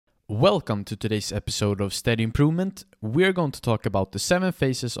Welcome to today's episode of Steady Improvement. We're going to talk about the 7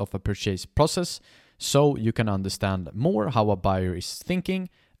 phases of a purchase process so you can understand more how a buyer is thinking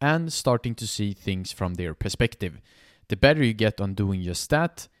and starting to see things from their perspective. The better you get on doing just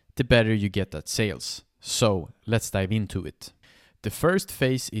that, the better you get at sales. So let's dive into it. The first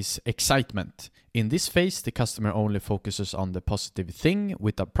phase is excitement. In this phase, the customer only focuses on the positive thing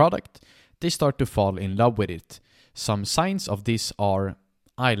with a product. They start to fall in love with it. Some signs of this are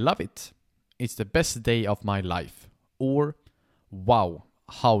I love it. It's the best day of my life. Or, wow,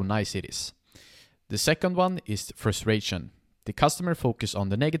 how nice it is. The second one is frustration. The customer focuses on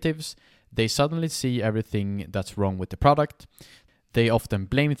the negatives. They suddenly see everything that's wrong with the product. They often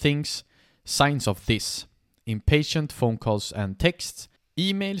blame things. Signs of this: impatient phone calls and texts.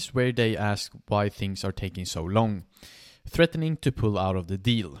 Emails where they ask why things are taking so long. Threatening to pull out of the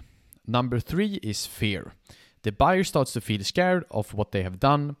deal. Number 3 is fear. The buyer starts to feel scared of what they have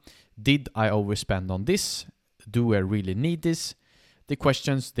done. Did I overspend on this? Do I really need this? They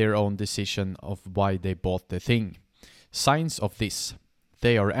question their own decision of why they bought the thing. Signs of this: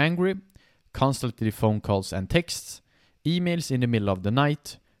 they are angry, constantly phone calls and texts, emails in the middle of the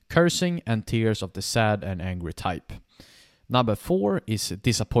night, cursing and tears of the sad and angry type. Number 4 is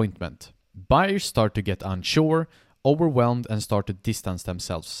disappointment. Buyers start to get unsure, overwhelmed and start to distance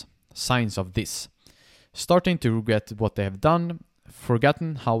themselves. Signs of this: starting to regret what they have done,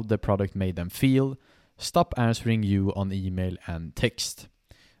 forgotten how the product made them feel, stop answering you on email and text.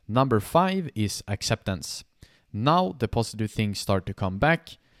 Number 5 is acceptance. Now the positive things start to come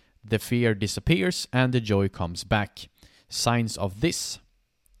back, the fear disappears and the joy comes back. Signs of this: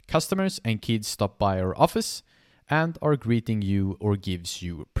 customers and kids stop by our office and are greeting you or gives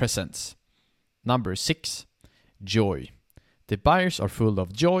you presents. Number 6, joy. The buyers are full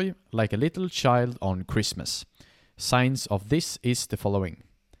of joy, like a little child on Christmas. Signs of this is the following: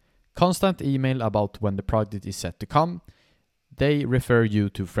 constant email about when the product is set to come. They refer you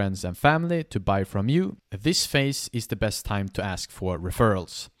to friends and family to buy from you. This phase is the best time to ask for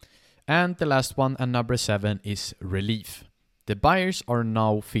referrals. And the last one, and number 7, is relief. The buyers are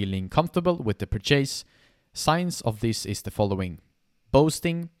now feeling comfortable with the purchase. Signs of this is the following: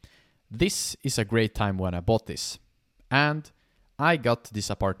 boasting. This is a great time when I bought this. And I got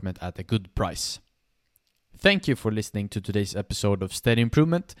this apartment at a good price. Thank you for listening to today's episode of Steady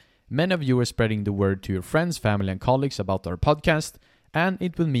Improvement. Many of you are spreading the word to your friends, family, and colleagues about our podcast, and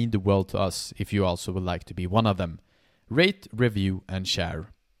it will mean the world to us if you also would like to be one of them. Rate, review, and share.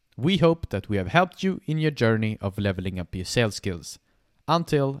 We hope that we have helped you in your journey of leveling up your sales skills.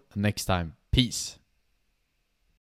 Until next time, peace.